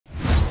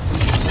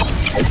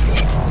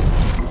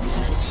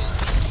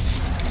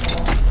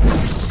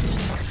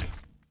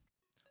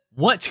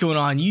What's going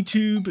on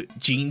YouTube?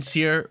 Jeans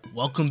here.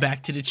 Welcome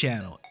back to the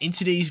channel. In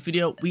today's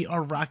video, we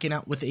are rocking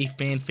out with a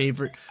fan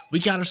favorite. We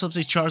got ourselves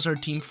a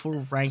Charizard team for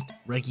Ranked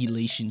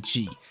Regulation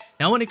G.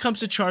 Now when it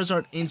comes to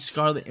Charizard in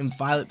Scarlet and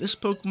Violet, this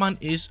Pokemon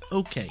is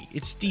okay.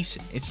 It's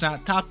decent. It's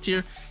not top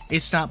tier,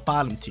 it's not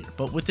bottom tier.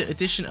 But with the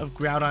addition of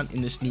Groudon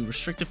in this new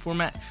restricted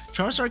format,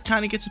 Charizard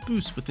kind of gets a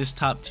boost with this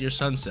top tier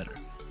Sunsetter.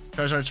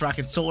 Charizard's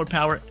rocking Solar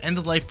Power and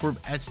the Life Orb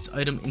as its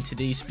item in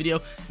today's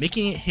video,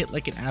 making it hit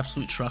like an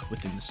absolute truck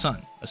within the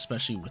sun,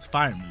 especially with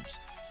fire moves.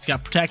 It's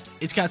got Protect,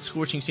 it's got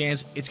Scorching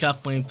Sands, it's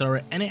got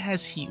Flamethrower, and it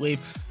has Heat Wave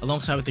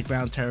alongside with the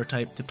Ground Terror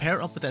type to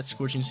pair up with that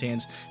Scorching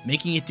Sands,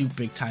 making it do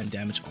big time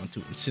damage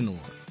onto Incineroar.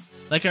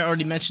 Like I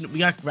already mentioned, we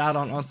got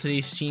Groudon on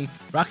today's team.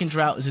 Rockin'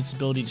 Drought is its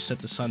ability to set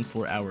the sun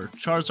for our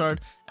Charizard,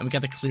 and we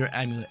got the Clear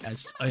Amulet as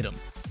its item.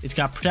 It's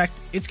got Protect,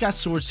 it's got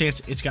Sword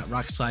Stance, it's got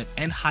Rock Slide,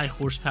 and High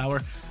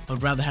Horsepower. I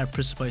would rather have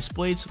Precipitous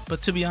Blades,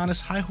 but to be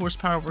honest, High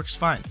Horsepower works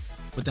fine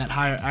with that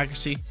higher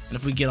accuracy, and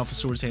if we get off a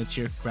Sword Stance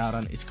here,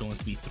 Groudon is going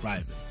to be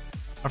thriving.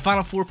 Our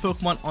final four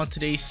Pokemon on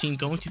today's team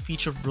going to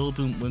feature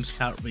Rillaboom,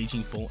 Whimsicott,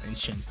 Raging Bolt, and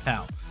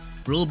Shenpao.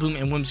 Rillaboom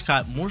and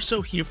Whimsicott more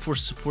so here for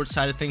support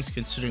side of things,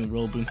 considering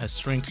Rillaboom has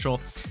Terrain Control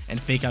and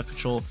Fake Out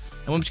Control,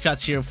 and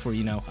Whimsicott's here for,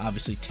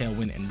 obviously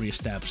Tailwind and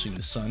reestablishing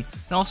the sun,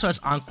 and also has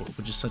Encore,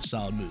 which is such a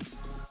solid move.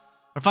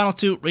 Our final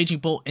two, Raging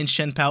Bolt and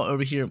Shenpao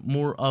over here,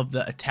 more of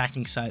the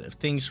attacking side of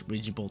things.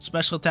 Raging Bolt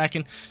special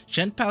attacking,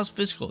 Shenpao's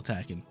physical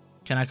attacking.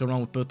 Cannot go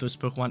wrong with both those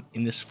Pokemon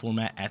in this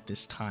format at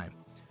this time.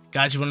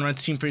 Guys, you want to rent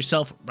the team for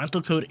yourself?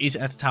 Rental code is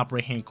at the top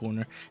right hand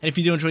corner. And if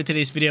you do enjoy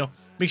today's video,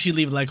 make sure you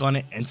leave a like on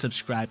it and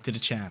subscribe to the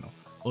channel.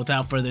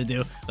 Without further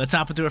ado, let's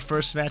hop into our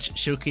first match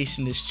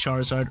showcasing this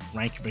Charizard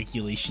Ranked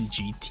Regulation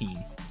G team.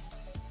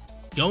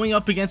 Going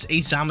up against a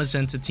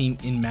Zamazenta team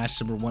in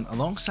match number 1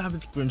 alongside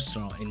with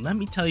Grimmsnarl, and let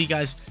me tell you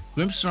guys,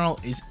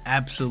 Grimmsnarl is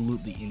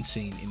absolutely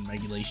insane in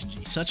Regulation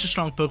G. Such a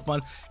strong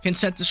Pokemon, can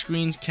set the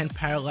screen, can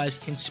paralyze,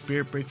 can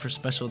Spirit Break for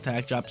special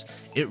attack drops.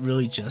 It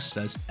really just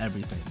does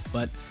everything.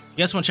 But if you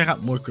guys want to check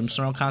out more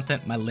Grimmsnarl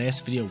content, my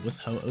last video with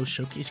Ho-Oh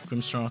showcased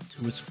Grimmsnarl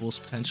to its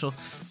fullest potential.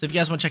 So if you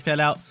guys want to check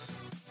that out,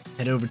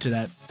 head over to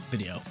that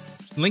video.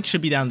 The link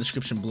should be down in the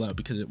description below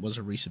because it was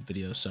a recent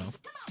video, so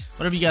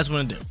whatever you guys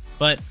want to do.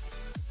 But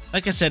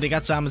like I said, they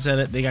got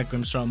Zamazenta, they got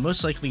Grimmsnarl,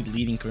 most likely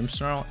leading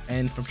Grimmsnarl,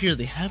 and from here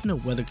they have no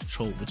weather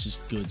control, which is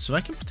good. So I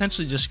can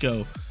potentially just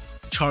go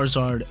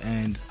Charizard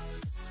and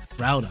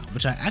Groudon,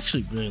 which I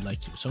actually really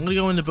like here. So I'm going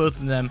to go into both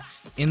of them.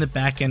 In the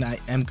back end, I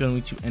am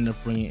going to end up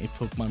bringing a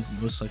Pokemon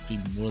most likely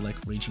more like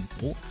Raging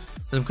Bolt.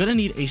 But I'm going to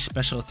need a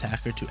special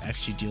attacker to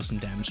actually deal some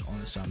damage on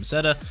the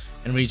Zamazenta,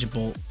 and Raging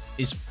Bolt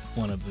is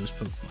one of those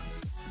Pokemon.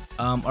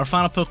 Our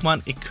final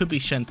Pokemon, it could be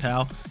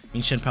Shenpao. I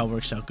mean, Shenpao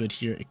works out good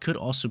here. It could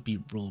also be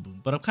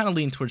Rillaboom, but I'm kind of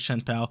leaning towards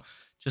Shenpao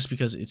just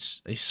because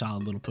it's a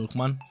solid little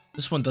Pokemon.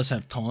 This one does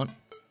have Taunt.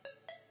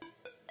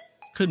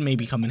 Could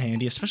maybe come in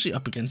handy, especially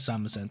up against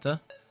Zamazenta,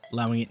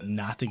 allowing it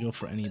not to go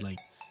for any,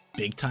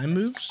 big time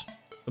moves.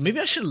 But maybe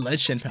I should have led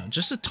Shenpao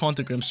just to taunt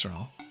the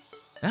Grimmsnarl.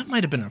 That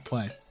might have been our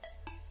play.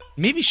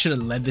 Maybe should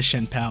have led the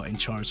Shenpao and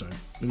Charizard.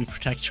 Maybe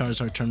protect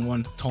Charizard turn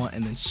 1, taunt,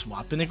 and then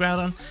swap in the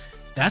Groudon.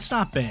 That's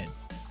not bad.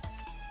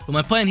 But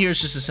my plan here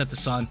is just to set the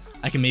sun.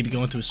 I can maybe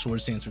go into a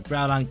Sword Stance with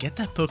Groudon, get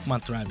that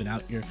Pokemon thriving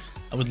out here.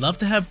 I would love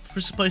to have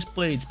Precipitous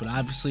Blades, but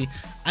obviously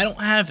I don't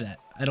have that.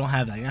 I got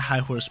High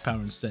Horsepower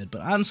instead.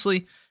 But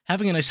honestly,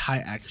 having a nice high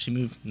accuracy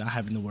move, not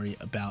having to worry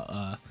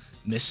about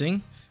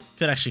missing,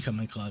 could actually come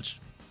in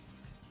clutch.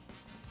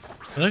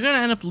 But they're going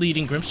to end up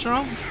leading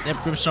Grimmsnarl. Yep,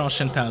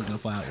 Grimmsnarl and Shenpao are going to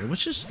fly out here,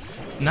 which is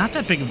not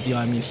that big of a deal.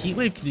 I mean, Heat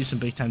Wave can do some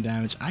big time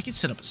damage. I could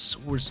set up a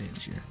Sword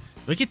Stance here.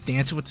 Do I get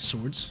dancing with the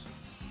swords?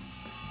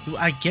 Do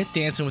I get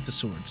dancing with the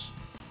swords?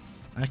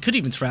 I could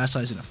even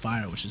Terrasilize in a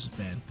fire, which isn't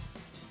bad. And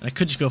I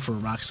could just go for a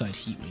Rock Slide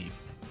Heat Wave.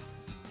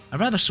 I'd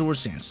rather Sword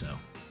Stance, though.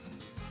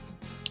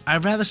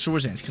 I'd rather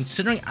Sword Stance,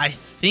 considering I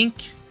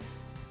think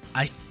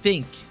that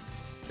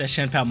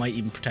Shenpao might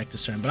even protect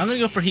this turn. But I'm going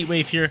to go for Heat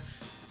Wave here.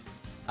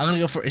 I'm going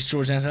to go for a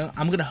Sword Stance.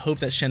 I'm going to hope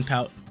that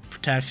Shenpao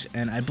protects,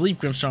 and I believe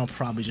Grimmsnarl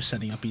probably just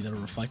setting up either a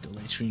Reflect or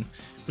Light Screen,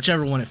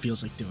 whichever one it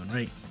feels like doing,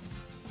 right?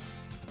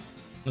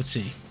 Let's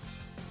see.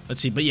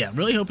 But yeah,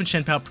 really hoping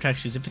Shenpao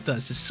protects, because if it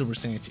does, this Silver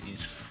Stance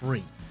is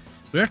free.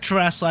 We are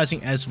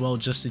Terrasilizing as well,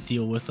 just to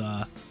deal with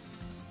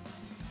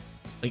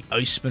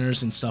Ice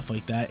Spinners and stuff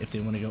like that if they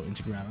want to go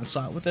into Groudon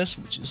slot with this,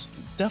 which is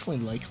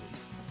definitely likely.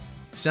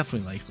 It's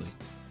definitely likely.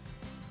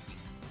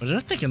 But they're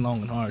thinking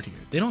long and hard here.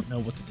 They don't know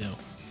what to do.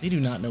 They do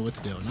not know what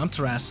to do, and I'm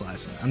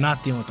Terrasilizing. I'm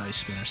not dealing with Ice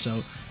Spinner,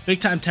 so big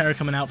time Terror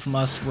coming out from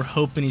us. We're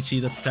hoping he's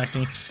either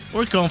protecting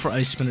or going for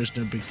Ice Spinners,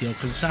 no big deal,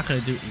 because it's not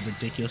going to do a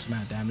ridiculous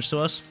amount of damage to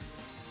us.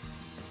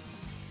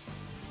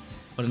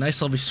 But a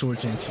nice lovely Sword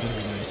Stance is going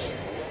to be nice.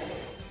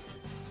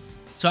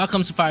 So out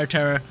comes the Fire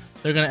Terror.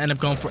 They're going to end up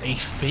going for a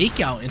Fake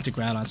Out into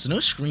Groudon, so no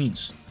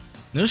screens.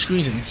 No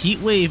screens, and Heat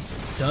Wave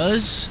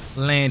does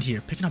land here,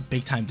 picking up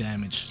big time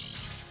damage.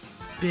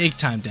 Big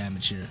time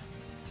damage here.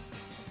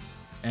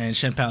 And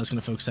Shenpao is going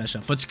to focus that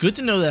shot. But it's good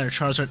to know that our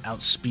Charizard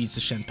outspeeds the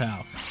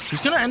Shenpao.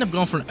 He's going to end up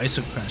going for an Ice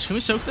Crash. Can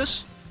we soak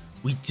this?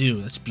 We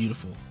do. That's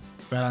beautiful.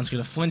 Groudon's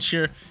going to flinch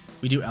here.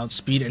 We do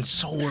outspeed, and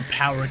solar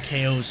power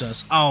KOs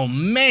us. Oh,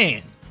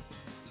 man.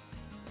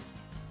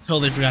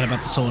 Totally forgot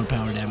about the solar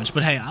power damage.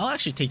 But hey, I'll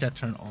actually take that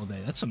turn all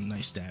day. That's some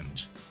nice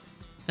damage.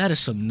 That is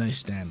some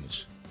nice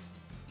damage.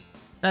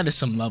 That is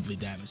some lovely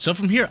damage. So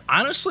from here,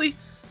 honestly,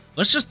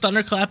 let's just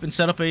Thunderclap and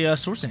set up a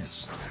Swords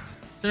Dance.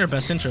 It's in our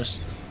best interest.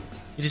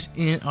 It is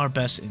in our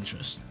best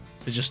interest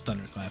to just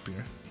Thunderclap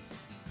here.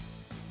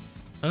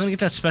 I'm going to get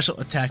that special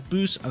attack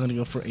boost. I'm going to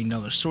go for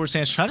another Swords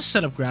Dance. Try to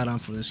set up Groudon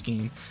for this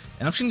game.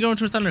 And I'm just going to go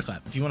into a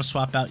Thunderclap. If you want to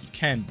swap out, you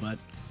can. But,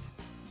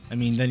 I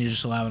mean, then you're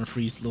just allowing a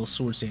free little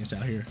Swords Dance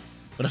out here.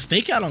 But if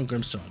Fake Out on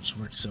Grimmstar, it just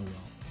works so well.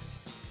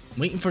 I'm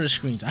waiting for the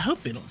screens. I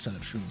hope they don't set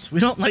up screens. We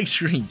don't like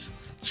screens.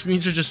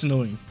 Screens are just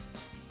annoying.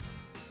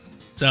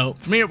 So,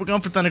 from here, we're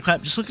going for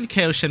Thunderclap. Just looking to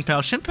KO Shenpao.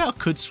 Shenpao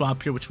could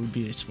swap here, which would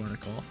be a smarter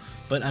call.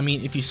 But, I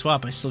mean, if you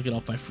swap, I still get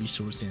off my free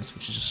Swords Dance,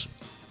 which is just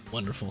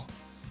wonderful.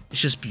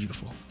 It's just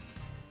beautiful.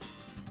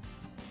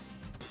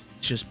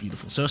 It's just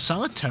beautiful. So, a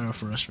solid Terra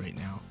for us right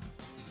now.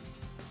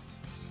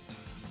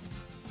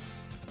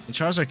 And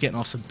Charizard getting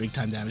off some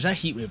big-time damage. That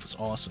Heat Wave was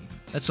awesome.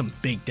 That's some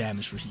big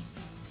damage for Heat.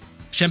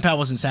 Shenpao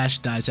wasn't Sash,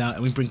 dies out,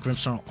 and we bring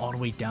Grimmstar all the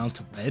way down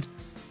to red.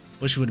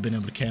 Wish we would have been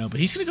able to KO, but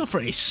he's going to go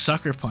for a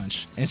Sucker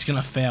Punch, and it's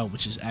going to fail,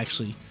 which is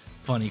actually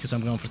funny, because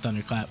I'm going for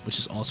Thunderclap, which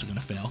is also going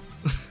to fail.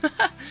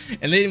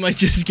 And they might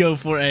just go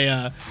for a,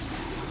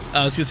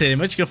 I was going to say, they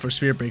might just go for a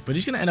Spirit Break, but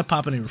he's going to end up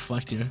popping a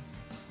Reflect here.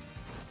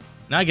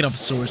 Now I get off a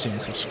Swords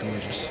Dance, which is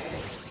gorgeous.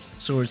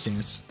 Swords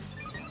Dance.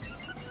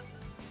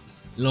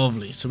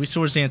 Lovely. So we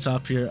Swords Dance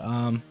up here.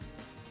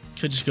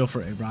 Could just go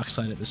for a Rock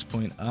Slide at this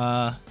point.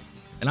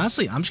 And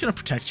honestly, I'm just going to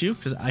protect you,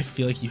 because I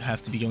feel like you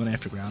have to be going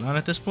after Groudon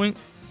at this point.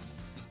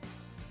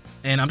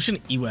 And I'm just going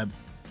to E-Web.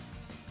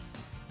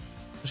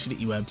 I'm just going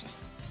to E-Web.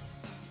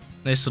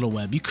 Nice little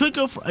web. You could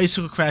go for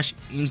Icicle Crash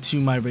into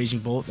my Raging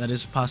Bolt. That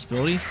is a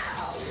possibility.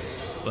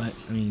 But,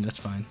 I mean, that's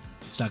fine.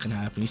 It's not going to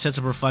happen. He sets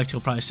up Reflect. He'll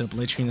probably set up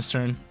Light Screen this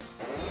turn.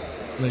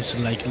 Most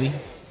likely.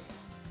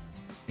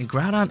 And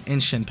Groudon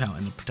and Shenpao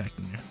end up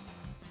protecting here.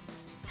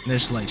 And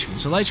there's Light Screen.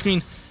 So Light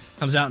Screen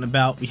comes out and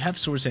about. We have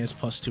Swords Dance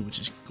 +2, which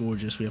is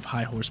gorgeous. We have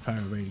high horsepower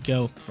ready to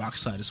go. Rock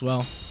Slide as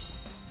well.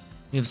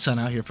 We have the Sun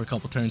out here for a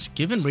couple turns.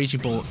 Giving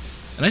Raging Bolt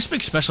a nice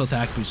big special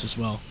attack boost as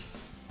well.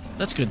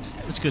 That's good.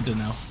 That's good to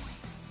know.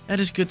 That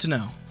is good to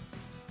know.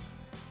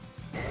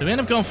 So we end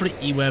up going for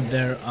the E-Web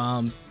there.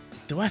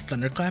 Do I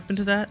Thunderclap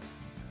into that?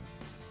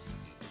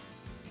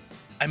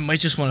 I might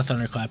just want to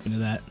Thunderclap into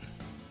that.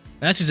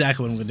 That's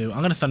exactly what I'm going to do. I'm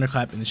going to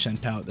Thunderclap into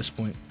Shenpao at this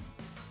point.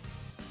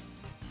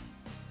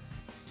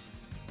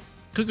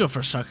 Could go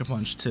for a Sucker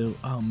Punch too.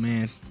 Oh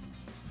man.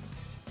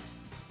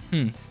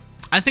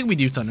 I think we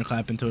do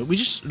Thunderclap into it. We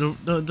just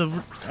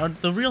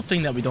the real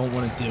thing that we don't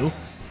want to do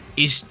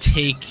is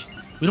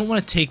we don't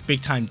want to take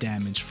big time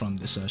damage from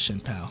this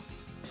Shenpao.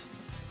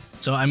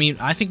 So I mean,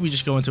 I think we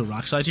just go into a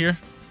Rock Slide here,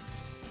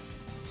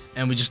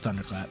 and we just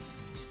Thunderclap.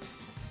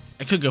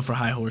 I could go for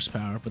high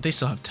horsepower, but they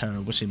still have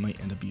Terra, which they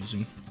might end up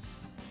using.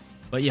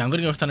 But yeah, I'm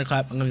gonna go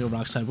Thunderclap. I'm gonna go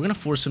Rock Slide. We're gonna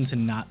force him to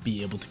not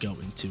be able to go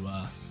into.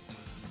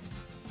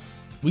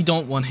 We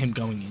don't want him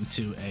going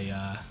into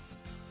an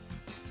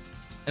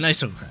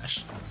Icicle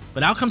Crash.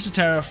 But out comes the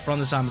Terra from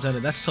the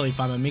Zamazenta. That's totally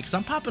fine by me, because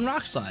I'm popping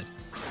Rock Slide.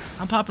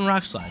 I'm popping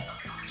Rock Slide.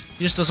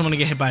 He just doesn't want to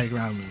get hit by a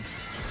ground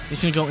move.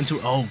 He's going to go into,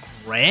 oh,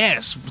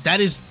 Grass.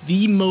 That is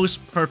the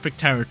most perfect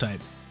Terra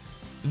type.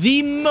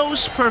 The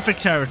most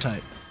perfect Terra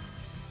type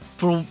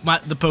for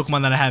the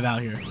Pokemon that I have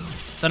out here.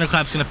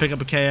 Thunderclap's going to pick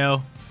up a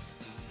KO.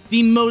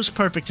 The most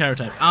perfect Terra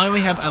type. I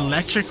only have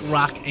Electric,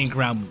 Rock, and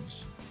Ground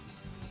moves.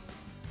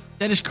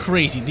 That is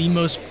crazy. The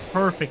most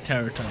perfect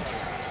Terra type.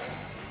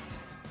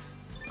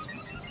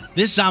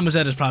 This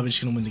Zamazenta is probably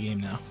just going to win the game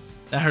now.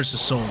 That hurts the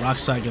soul. Rock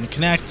Slide going to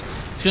connect.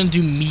 It's going to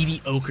do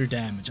mediocre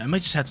damage. I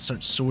might just have to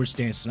start Swords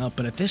Dancing up,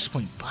 but at this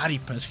point, Body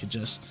Press could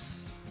just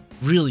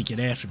really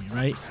get after me,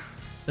 right?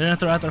 They're going to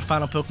throw out their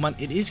final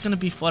Pokemon. It is going to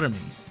be Fluttermane.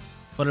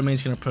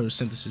 Fluttermane's going to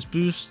Photosynthesis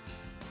boost,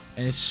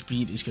 and its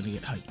speed is going to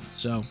get heightened.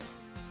 So,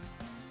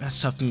 that's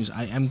tough news.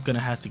 I am going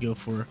to have to go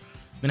for...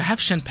 I mean, I have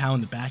Shenpao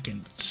in the back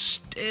end, but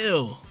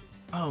still...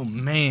 Oh,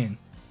 man.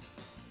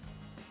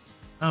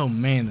 Oh,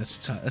 man, that's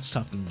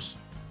tough news.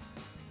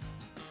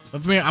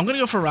 But from here, I'm going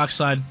to go for a Rock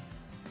Slide.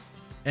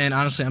 And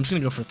honestly, I'm just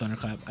going to go for a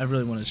Thunderclap. I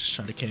really want to just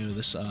try to KO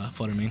this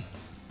Fluttermane.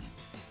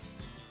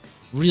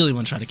 Really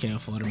want to try to KO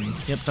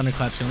Fluttermane. Yep,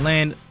 Thunderclap's going to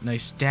land.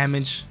 Nice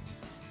damage.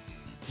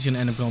 He's going to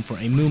end up going for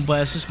a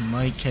Moonblast. This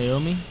might KO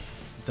me.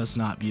 It does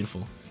not.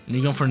 Beautiful. And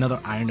you're going for another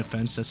Iron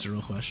Defense. That's the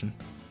real question.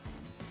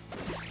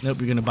 Nope,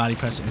 you're going to Body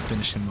Press and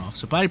finish him off.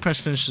 So Body Press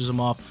finishes him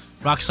off.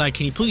 Rock Slide,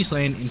 can you please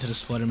land into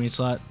this Fluttermane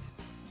slot?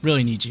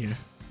 Really need you here.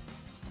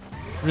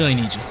 Really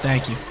need you.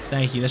 Thank you.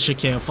 Thank you. That should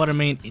KO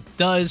Fluttermane. It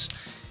does.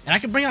 And I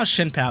can bring out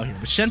Shenpao here.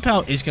 But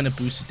Shenpao is going to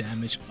boost the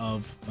damage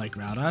of my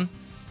Groudon.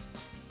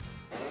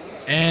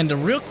 And the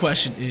real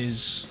question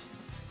is...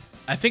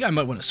 I think I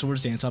might want to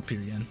Swords Dance up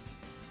here again.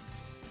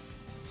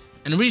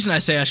 And the reason I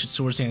say I should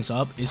Swords Dance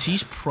up is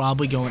he's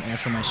probably going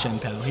after my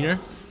Shenpao here.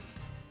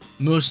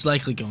 Most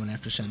likely going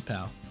after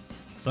Shenpao.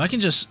 But I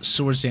can just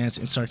Swords Dance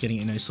and start getting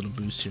a nice little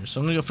boost here. So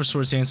I'm going to go for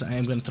Swords Dance. I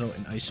am going to throw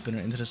an Ice Spinner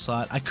into the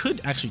slot. I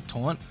could actually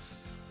Taunt,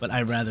 but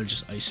I'd rather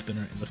just Ice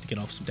Spinner and look to get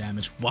off some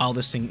damage while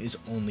this thing is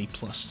only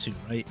 +2,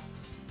 right?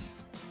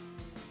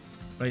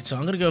 Right, so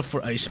I'm going to go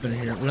for Ice Spinner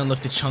here. We're going to look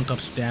to chunk up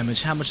some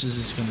damage. How much is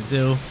this going to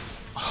do?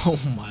 Oh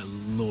my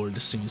lord,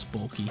 this thing is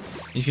bulky.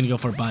 He's going to go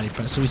for a Body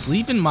Press. So he's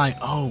leaving my...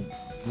 Oh,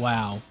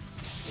 wow.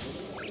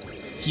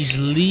 He's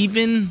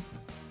leaving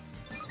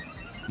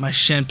my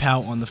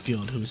Shenpao on the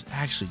field, who is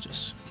actually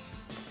just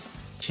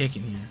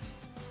kicking here.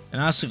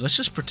 And honestly, let's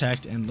just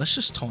protect and let's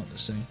just taunt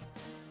this thing.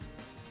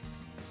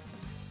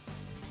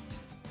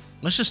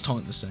 Let's just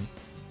taunt this thing.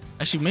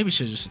 Actually, maybe we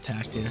should have just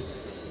attacked here.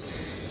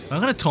 But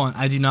I'm going to taunt.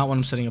 I do not want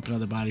him setting up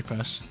another Body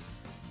Press.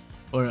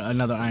 Or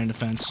another Iron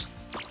Defense.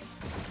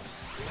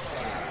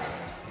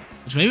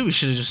 Which maybe we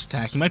should have just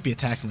attacked. He might be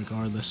attacking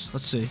regardless.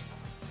 Let's see.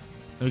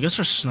 He goes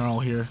for Snarl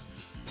here.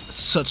 That's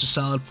such a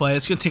solid play.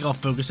 It's going to take off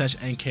Focus Edge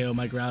and KO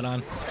my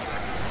Groudon.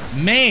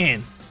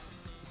 Man!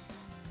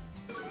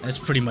 That's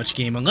pretty much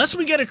game. Unless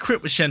we get a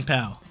crit with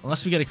Shenpao.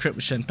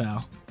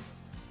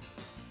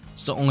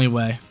 It's the only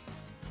way.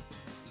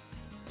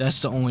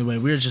 That's the only way.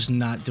 We're just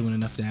not doing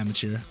enough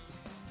damage here.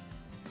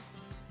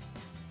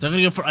 So I'm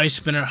going to go for Ice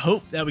Spinner.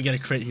 Hope that we get a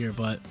crit here,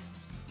 but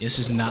this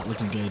is not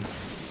looking good.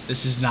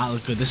 This does not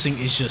look good. This thing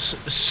is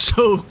just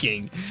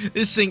soaking.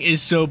 This thing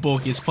is so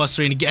bulky. It's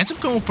 +3. And it ends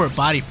up going for a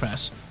Body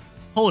Press.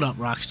 Hold up,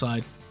 Rock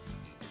Slide.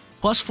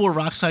 +4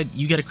 Rock Slide.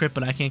 You get a crit,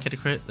 but I can't get a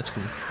crit. That's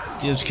cool.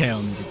 He gives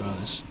KO me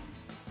regardless.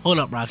 Hold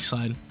up, Rock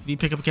Slide. Can you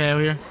pick up a KO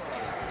here?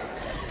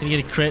 Can you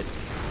get a crit?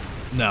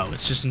 No,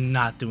 it's just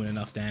not doing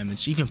enough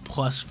damage. Even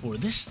 +4.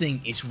 This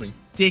thing is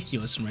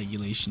ridiculous in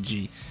Regulation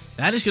G.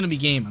 That is going to be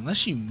game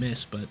unless you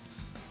miss, but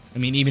I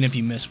mean, even if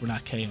you miss, we're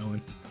not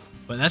KOing.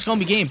 But that's going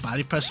to be game.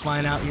 Body Press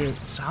flying out here.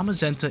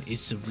 Zamazenta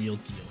is the real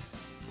deal.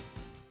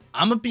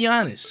 I'm going to be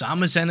honest.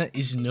 Zamazenta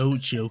is no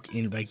joke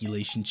in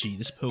Regulation G.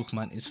 This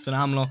Pokemon is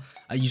phenomenal.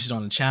 I used it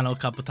on the channel a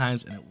couple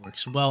times and it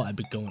works well. I've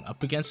been going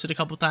up against it a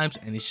couple times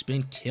and it's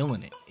been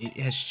killing it. It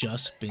has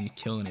just been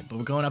killing it. But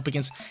we're going up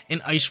against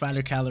an Ice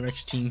Rider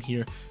Calyrex team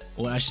here.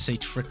 Or I should say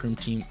Trick Room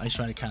team. Ice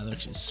Rider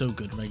Calyrex is so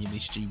good in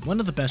Regulation G. One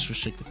of the best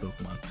restricted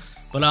Pokemon.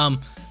 But,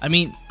 I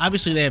mean,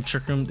 obviously they have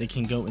Trick Room. They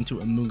can go into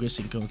Amoonguss,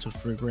 they can go into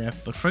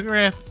Frigoraph. But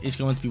Frigoraph is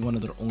going to be one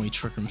of their only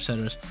Trick Room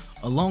setters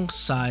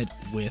alongside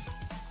with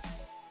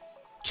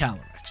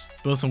Calyrex.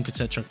 Both of them could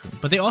set Trick Room.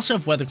 But they also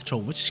have Weather Control,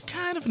 which is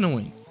kind of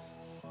annoying.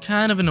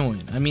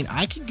 I mean,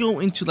 I could go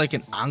into like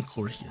an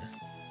Encore here.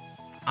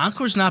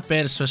 Encore's not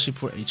bad, especially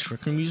for a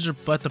Trick Room user.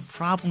 But the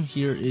problem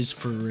here is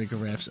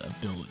Frigoraph's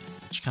ability,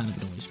 which kind of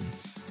annoys me.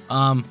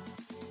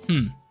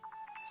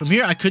 From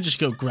here, I could just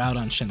go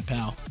Groudon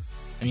Shenpao.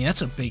 I mean,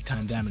 that's a big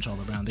time damage all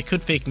around. They could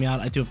fake me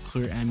out. I do have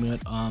Clear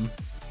Amulet. What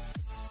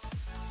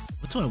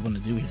do I want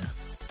to do here?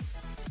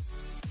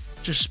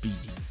 What's your speed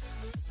here?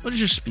 What is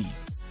your speed?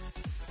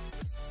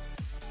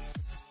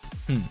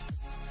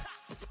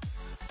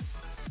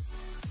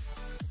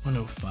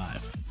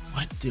 105.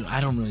 What do I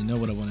don't really know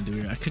what I want to do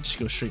here. I could just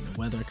go straight into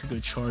Weather. I could go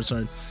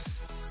Charizard.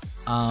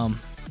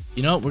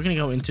 You know what? We're gonna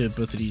go into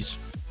both of these.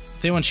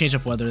 If they want to change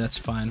up Weather, that's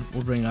fine.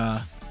 We'll bring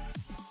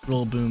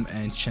Rillaboom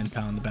and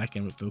Shenpao in the back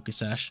end with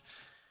Focus Ash.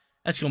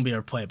 That's going to be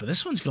our play, but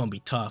this one's going to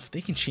be tough.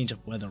 They can change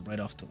up Weather right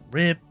off the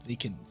rip. They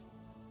can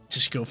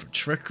just go for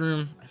Trick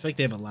Room. I feel like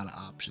they have a lot of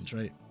options,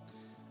 right?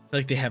 I feel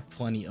like they have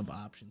plenty of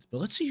options. But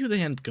let's see who they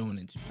end up going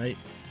into, right?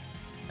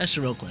 That's the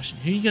real question.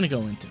 Who are you going to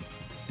go into?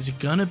 Is it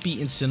going to be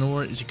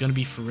Incineroar? Is it going to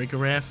be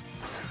Frigoraph?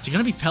 Is it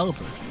going to be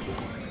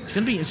Pelipper? It's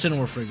going to be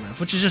Incineroar Frigoraph,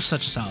 which is just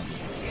such a solid one.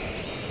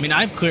 I mean,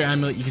 I have Clear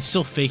Amulet. You can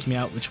still fake me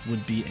out, which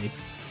would be a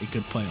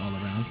good play all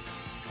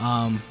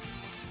around.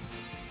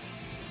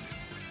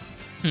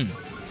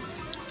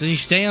 Does he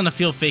stay on the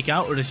field fake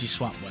out, or does he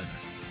swap Weather?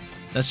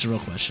 That's the real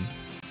question.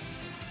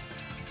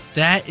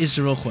 That is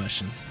the real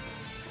question.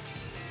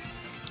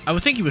 I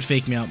would think he would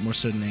fake me out more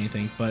so than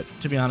anything, but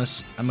to be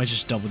honest, I might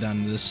just double down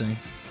into this thing.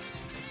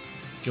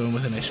 Going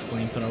with a nice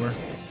Flamethrower.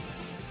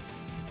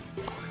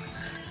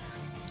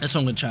 That's what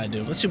I'm going to try to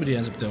do. Let's see what he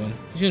ends up doing.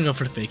 He's going to go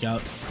for the fake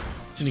out.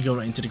 He's going to go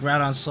right into the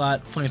Groudon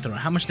slot. Flamethrower.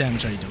 How much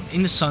damage are you doing?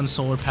 In the Sun,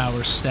 Solar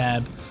Power,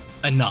 Stab.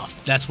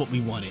 Enough. That's what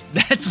we wanted.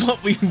 That's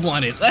what we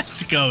wanted.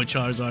 Let's go,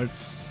 Charizard.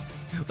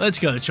 Let's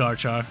go,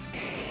 Char.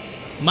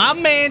 My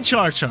man,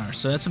 Char.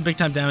 So that's some big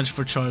time damage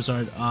for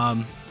Charizard.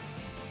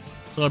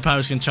 Solar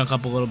Power's going to chunk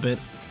up a little bit.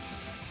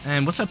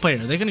 And what's that player?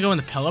 Are they going to go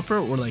into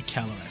Pelipper or like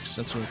Calyrex?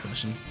 That's the real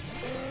question.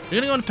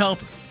 They're going to go into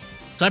Pelipper.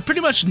 So I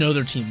pretty much know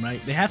their team,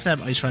 right? They have to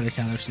have Ice Rider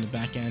Calyrex in the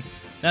back end.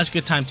 That's a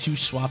good time to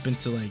swap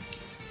into like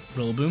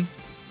Rillaboom.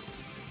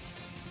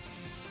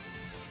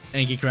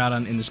 And get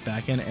Groudon in this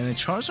back end. And then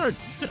Charizard, you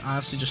could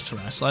honestly just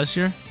Terrasilize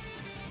here.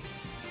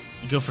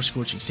 You go for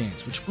Scorching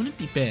Sands, which wouldn't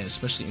be bad,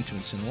 especially into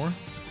Incineroar.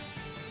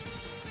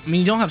 I mean,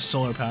 you don't have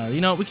Solar Power.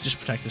 You know, we could just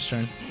protect this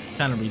turn.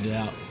 Kind of read it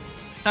out.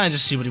 Kind of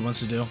just see what he wants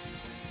to do.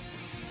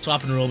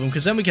 Swap and Rillaboom,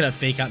 because then we can have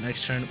Fake Out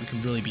next turn. We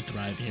can really be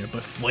thriving here.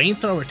 But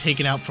Flamethrower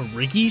taken out for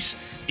Rickies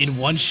in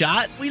one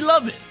shot? We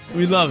love it.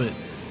 We love it.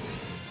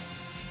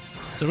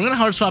 So we're going to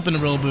hard swap into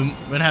Rillaboom.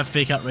 We're going to have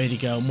Fake Out ready to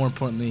go. More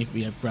importantly,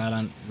 we have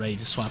Groudon ready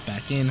to swap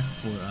back in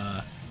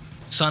for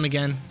Sun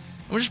again.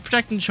 And we're just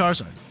protecting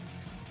Charizard.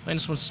 Playing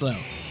this one slow.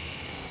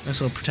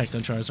 Nice little protect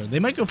on Charizard. They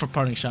might go for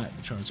Parting Shot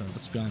Charizard,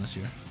 let's be honest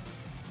here.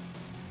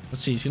 Let's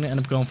see, he's going to end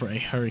up going for a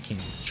Hurricane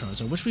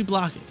Charizard, which we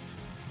block it.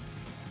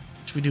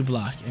 Which we do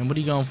block. And what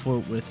are you going for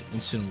with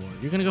Incineroar?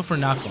 You're going to go for a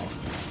knockoff.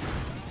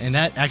 And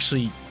that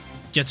actually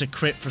gets a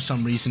crit for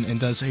some reason and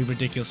does a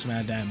ridiculous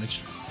amount of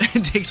damage.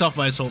 It takes off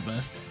my Assault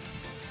Vest.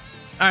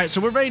 Alright,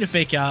 so we're ready to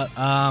Fake Out.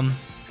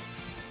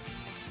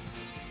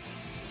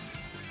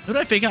 Who do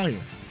I Fake Out here?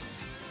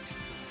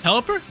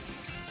 Pelipper?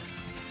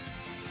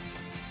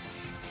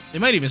 They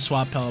might even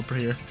swap Pelipper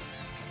here.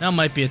 Now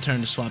might be a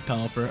turn to swap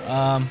Pelipper.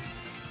 I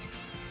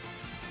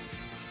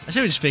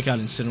say we just Fake Out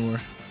Incineroar.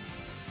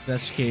 If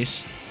that's the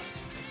case.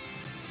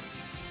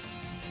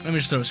 Let me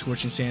just throw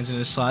Scorching Sands in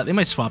this slot. They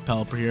might swap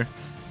Pelipper here.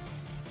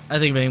 I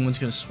think if anyone's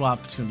going to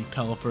swap, it's going to be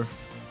Pelipper.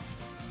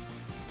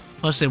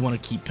 Plus, they want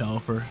to keep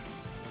Pelipper.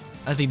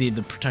 I think they need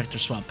the Protector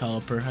swap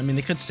Pelipper. I mean,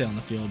 they could stay on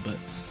the field, but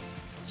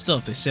still,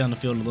 if they stay on the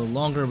field a little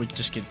longer, we can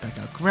just get back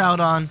out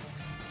Groudon.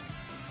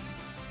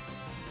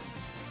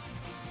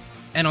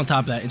 And on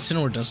top of that,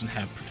 Incineroar doesn't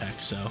have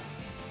Protect, so...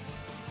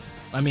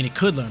 I mean, it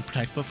could learn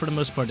Protect, but for the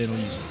most part, they don't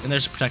use it. And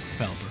there's Protect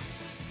for Pelipper.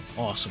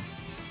 Awesome.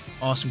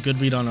 Awesome. Good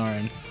read on our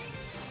end.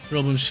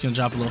 Rillaboom's just going to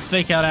drop a little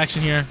Fake Out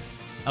action here.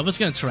 I was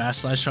going to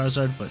Terrasilize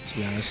Charizard, but to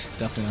be honest,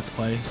 definitely not the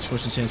play.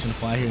 Scorching Sands going to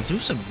fly here and do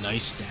some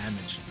nice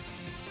damage.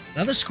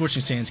 Another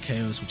Scorching Sands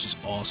KOs, which is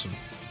awesome.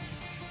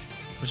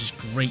 Which is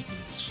great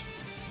news.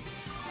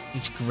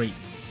 It's great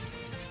news.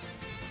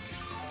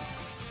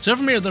 So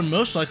from here, they're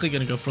most likely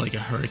going to go for like a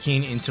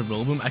Hurricane into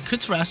Rillaboom. I could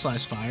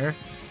Terrasilize Fire,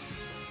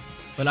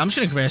 but I'm just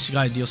going to Grass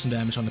Guy, deal some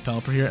damage on the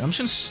Pelipper here. I'm just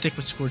going to stick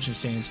with Scorching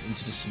Sands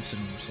into this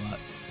Incineroar slot.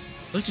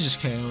 Look to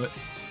just KO it.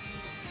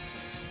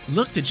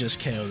 Look to just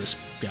KO this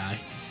guy.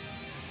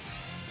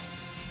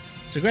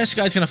 So Grass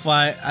Guy's going to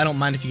fly. I don't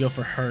mind if you go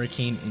for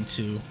Hurricane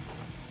into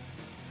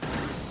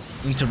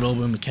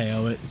Rillaboom and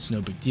KO it. It's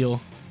no big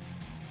deal.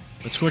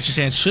 But Scorching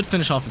Sands should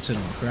finish off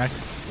Incineroar, correct?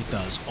 It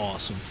does.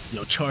 Awesome.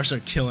 Yo,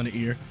 Charizard killing it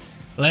here.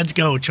 Let's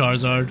go,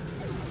 Charizard.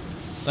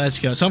 Let's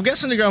go. So I'm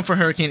guessing they're going for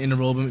Hurricane into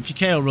Rillaboom. If you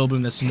KO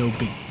Rillaboom, that's no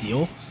big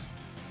deal.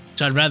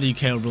 So I'd rather you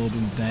KO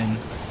Rillaboom than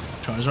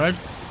Charizard.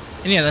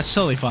 And yeah, that's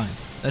totally fine.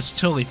 That's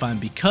totally fine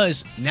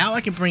because now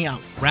I can bring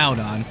out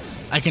Groudon.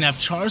 I can have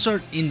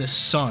Charizard in the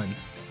sun.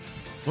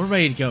 We're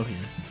ready to go here.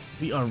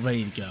 We are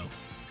ready to go.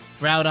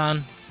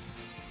 Groudon.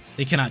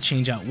 They cannot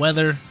change out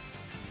weather.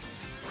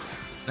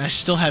 And I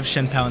still have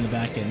Shenpao in the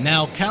back end.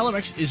 Now,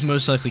 Calyrex is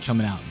most likely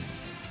coming out.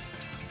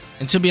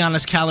 And to be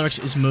honest,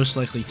 Calyrex is most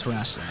likely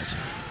Terrasilizer.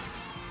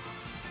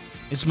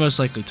 It's most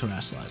likely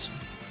Terrasilizer.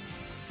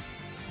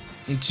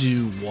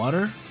 Into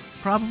water,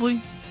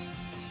 probably.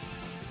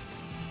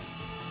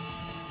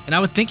 And I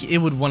would think it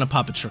would want to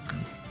pop a Trick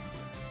Room.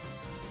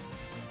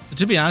 But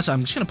to be honest,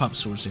 I'm just going to pop a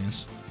Swords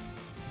Dance.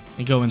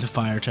 And go into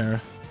Fire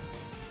Terra.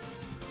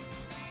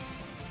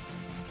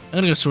 I'm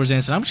going to go Swords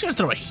Dance, and I'm just going to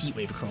throw a Heat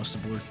Wave across the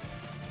board.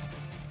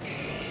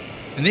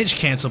 And they just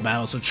cancel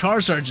battle, so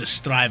Charizard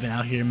just thriving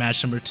out here in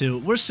match number 2.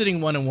 We're sitting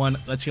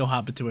 1-1. Let's go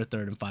hop into our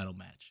third and final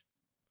match.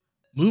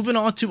 Moving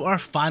on to our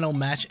final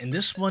match, and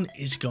this one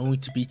is going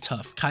to be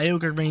tough.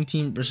 Kyogre Rain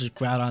team versus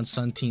Groudon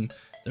Sun team.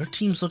 Their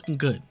team's looking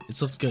good.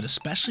 It's looking good,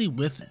 especially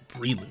with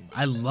Breloom.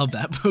 I love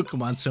that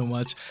Pokemon so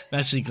much. I'm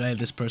actually glad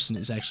this person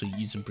is actually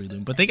using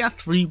Breloom. But they got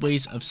 3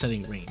 ways of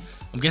setting rain.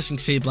 I'm guessing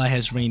Sableye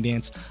has Rain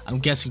Dance. I'm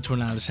guessing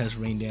Tornadus has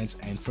Rain Dance.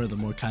 And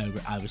furthermore,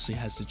 Kyogre obviously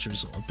has the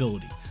Drizzle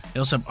ability. They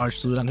also have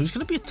Archluton, who's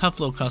going to be a tough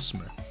little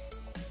customer.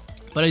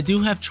 But I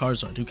do have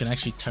Charizard, who can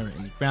actually Terra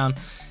in the ground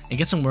and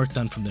get some work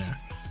done from there.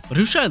 But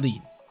who should I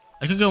lead?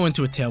 I could go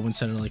into a Tailwind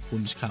setter like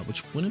Whimsicott,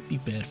 which wouldn't be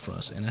bad for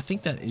us. And I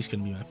think that is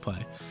going to be my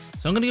play.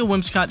 So I'm going to go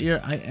Whimsicott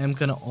here. I am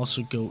going to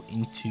also go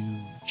into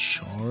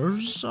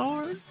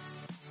Charizard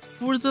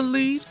for the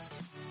lead.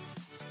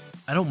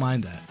 I don't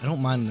mind that. I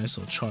don't mind a nice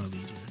little Char lead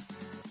here.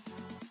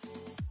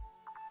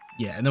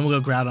 Yeah, and then we'll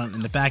go Groudon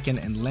in the back end.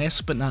 And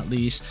last but not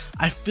least,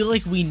 I feel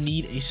like we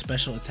need a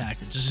special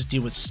attacker just to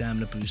deal with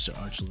Stamina Boost or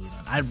Archluton.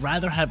 I'd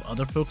rather have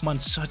other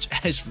Pokemon such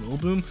as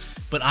Rillaboom,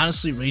 but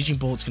honestly, Raging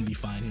Bolt's going to be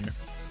fine here.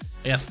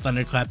 I got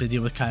Thunderclap to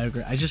deal with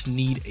Kyogre. I just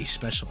need a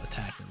special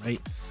attacker,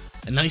 right?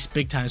 A nice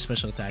big-time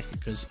special attacker,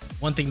 because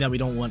one thing that we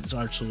don't want is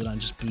Archluton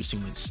just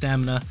boosting with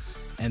stamina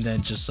and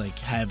then just like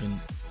having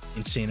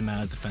insane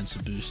amount of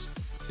defensive boost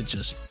to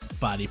just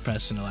body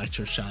press and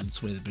electro shot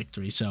its way to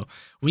victory. So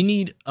we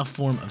need a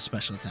form of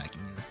special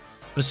attacking here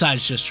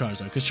besides just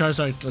Charizard, because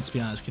Charizard, let's be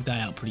honest, can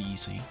die out pretty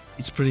easy.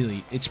 It's pretty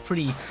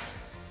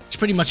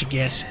much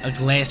a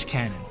glass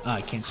cannon.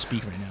 I can't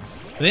speak right now.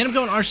 But they end up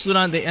going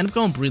Archluton. They end up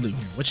going Breloom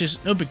here, which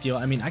is no big deal.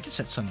 I mean, I can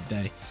set Sunny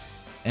Day.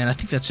 And I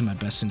think that's in my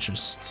best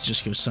interest to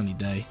just go Sunny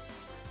Day.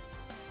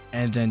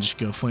 And then just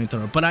go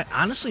Flamethrower. But I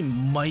honestly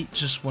might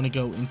just want to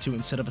go into,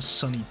 instead of a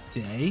Sunny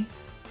Day,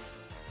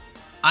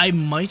 I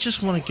might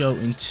just want to go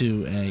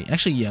into a...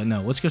 Actually, yeah,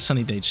 no. Let's go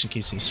Sunny Day just in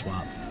case they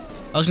swap.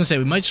 I was going to say,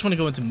 we might just want to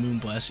go into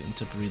Moonblast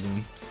into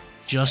Breloom.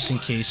 just in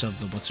case of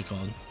the, what's it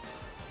called?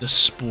 The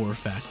spore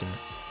factor.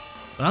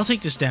 But I'll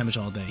take this damage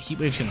all day. Heat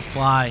Wave's gonna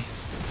fly,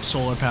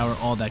 solar power,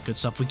 all that good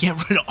stuff. We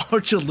get rid of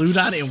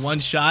Archaludon in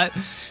one shot,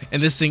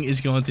 and this thing is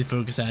going to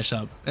focus Ash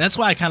up. And that's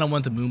why I kind of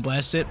want to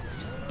Moonblast it,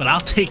 but I'll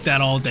take that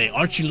all day.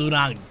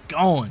 Archaludon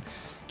going.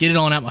 Get it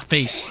on out my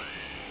face.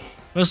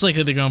 Most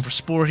likely they're going for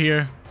Spore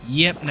here.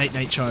 Yep, Night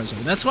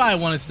Charizard. That's why I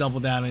wanted to double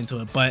down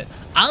into it, but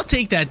I'll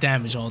take that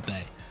damage all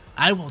day.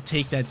 I will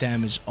take that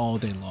damage all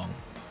day long.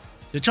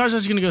 The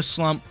Charizard's gonna go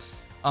Slump.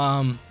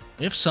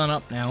 We have Sun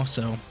up now,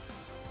 so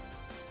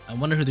I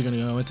wonder who they're going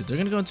to go into. They're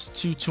going to go into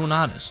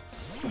Tornadus.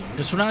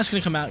 Because Tornadus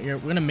going to come out here.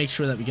 We're going to make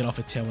sure that we get off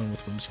a Tailwind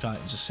with Whimsicott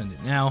and just send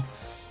it now.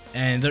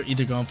 And they're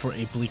either going for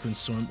a Bleak Wind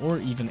Storm or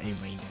even a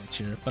Rain Dance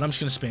here. But I'm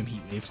just going to spam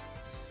Heat Wave.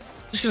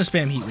 Just going to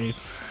spam Heat Wave.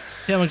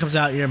 Tailwind comes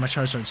out here. My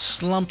Charizard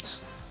slumped.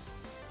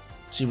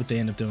 Let's see what they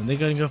end up doing. They're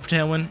going to go for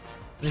Tailwind.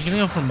 They're going to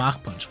go for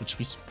Mach Punch, which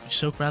we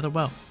soak rather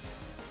well.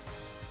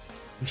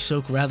 We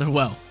soak rather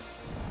well.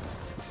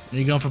 Are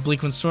you going for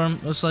Bleak Wind Storm,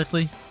 most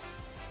likely?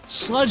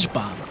 Sludge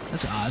Bomb.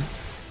 That's odd.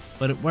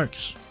 But it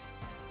works.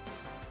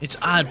 It's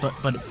odd,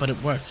 but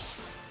it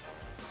works.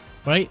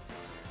 Right?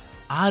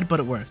 Odd, but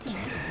it worked.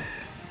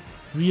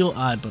 Real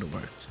odd, but it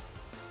worked.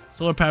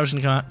 Solar Power's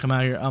gonna come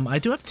out here. I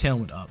do have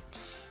Tailwind up.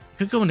 I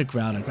could go into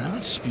Groudon.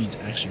 Groudon's speed's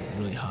actually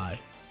really high.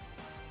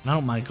 And I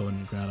don't mind going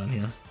into Groudon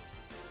here.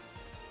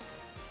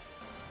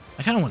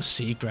 I kind of want to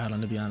save Groudon,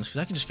 to be honest,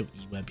 because I can just go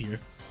E-Web here.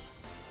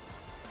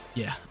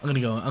 Yeah, I'm gonna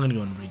go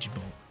into Raging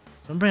Bolt.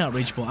 So I'm bringing out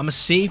Rage Bolt. I'm gonna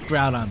save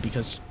Groudon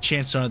because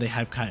chances are they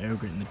have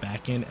Kyogre in the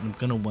back end, and I'm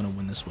gonna want to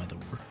win this Weather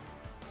War.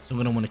 So I'm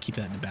gonna want to keep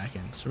that in the back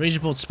end. So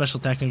Rage Bolt's special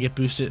attack gonna get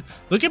boosted.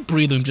 Look at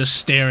Breloom just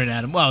staring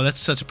at him. Wow, that's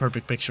such a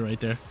perfect picture right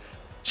there.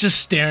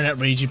 Just staring at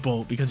Raging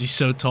Bolt because he's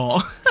so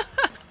tall.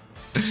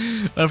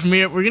 But from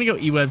here, we're gonna go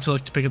E-Web to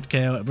pick up the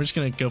KO. And we're just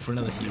gonna go for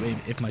another Heat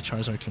Wave if my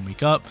Charizard can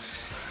wake up.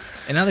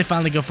 And now they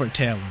finally go for a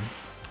Tailwind.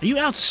 Are you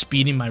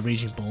outspeeding my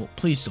Raging Bolt?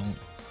 Please don't.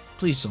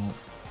 Please don't.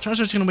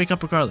 Charizard's gonna wake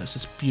up regardless.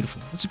 It's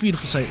beautiful. It's a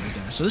beautiful sight right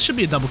there. So this should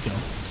be a double kill.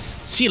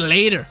 See you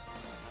later.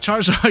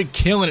 Charizard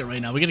killing it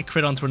right now. We get a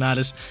crit on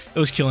Tornadus. It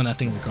was killing that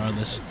thing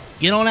regardless.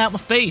 Get on out my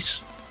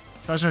face.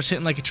 Charizard's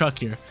hitting like a truck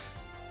here.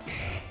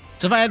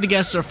 So if I had to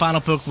guess, our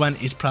final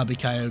Pokemon is probably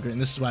Kyogre, and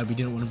this is why we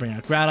didn't want to bring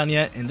out Groudon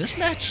yet. And this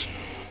match,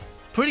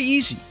 pretty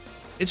easy.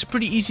 It's a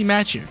pretty easy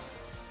match here.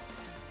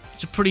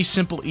 It's a pretty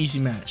simple, easy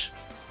match.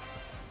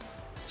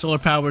 Solar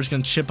Power is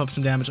going to chip up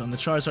some damage on the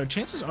Charizard.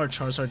 Chances are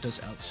Charizard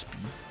does outspeed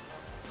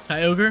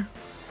Kyogre,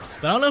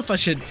 but I don't know if I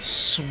should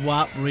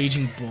swap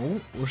Raging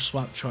Bolt or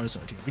swap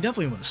Charizard here. We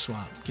definitely want to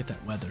swap, get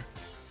that weather,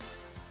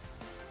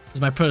 because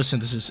my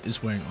photosynthesis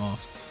is wearing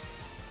off.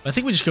 But I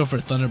think we just go for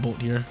a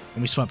Thunderbolt here,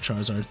 and we swap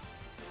Charizard.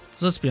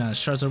 So let's be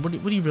honest, Charizard, what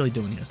are you really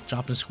doing here?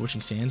 Dropping Scorching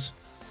Sands?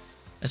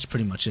 That's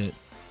pretty much it.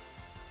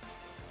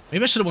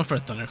 Maybe I should have went for a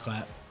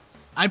Thunderclap.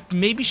 I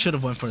maybe should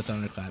have went for a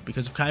Thunderclap,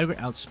 because if Kyogre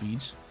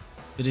outspeeds,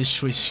 it is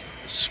Choice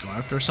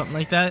Scarfed or something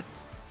like that,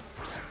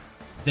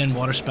 then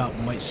Water Spout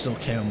might still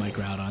KO my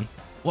Groudon.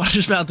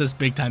 Water Spout does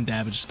big time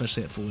damage,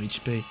 especially at full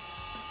HP.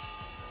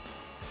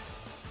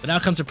 But now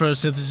comes a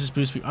Photosynthesis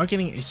boost. We are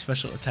getting a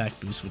special attack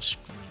boost, which is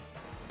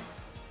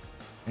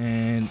great.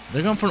 And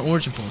they're going for an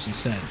Origin Pulse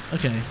instead.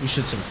 Okay, we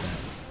should save that.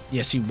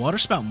 Yeah, see, Water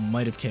Spout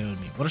might have KO'd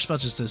me. Water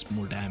Spout just does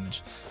more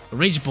damage. But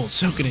Rage Bolt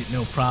soaking it,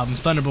 no problem.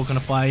 Thunderbolt gonna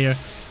fly here.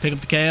 Pick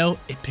up the KO.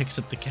 It picks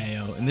up the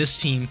KO. And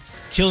this team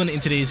killing it in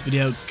today's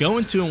video.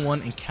 Going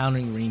 2-1 and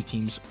countering rain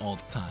teams all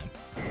the time.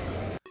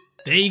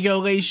 There you go,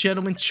 ladies and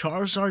gentlemen.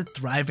 Charizard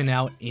thriving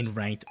out in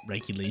Ranked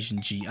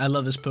Regulation G. I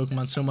love this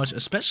Pokemon so much,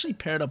 especially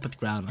paired up with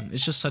Groudon.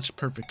 It's just such a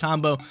perfect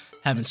combo.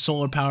 Having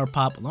Solar Power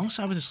pop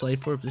alongside with this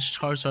Life Orb, this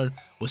Charizard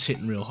was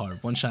hitting real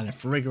hard. One-shotting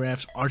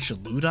Farigirafs,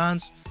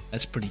 Archaludons.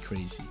 That's pretty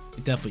crazy.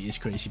 It definitely is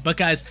crazy. But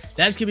guys,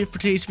 that's going to be it for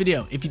today's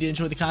video. If you did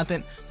enjoy the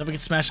content, don't forget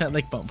to smash that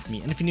like button for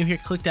me. And if you're new here,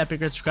 click that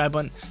big red subscribe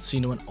button so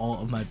you know when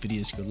all of my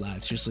videos go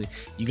live. Seriously,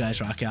 you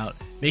guys rock out.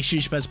 Make sure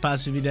you spread a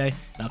positive day,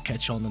 and I'll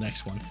catch you all in the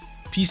next one.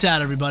 Peace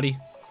out, everybody.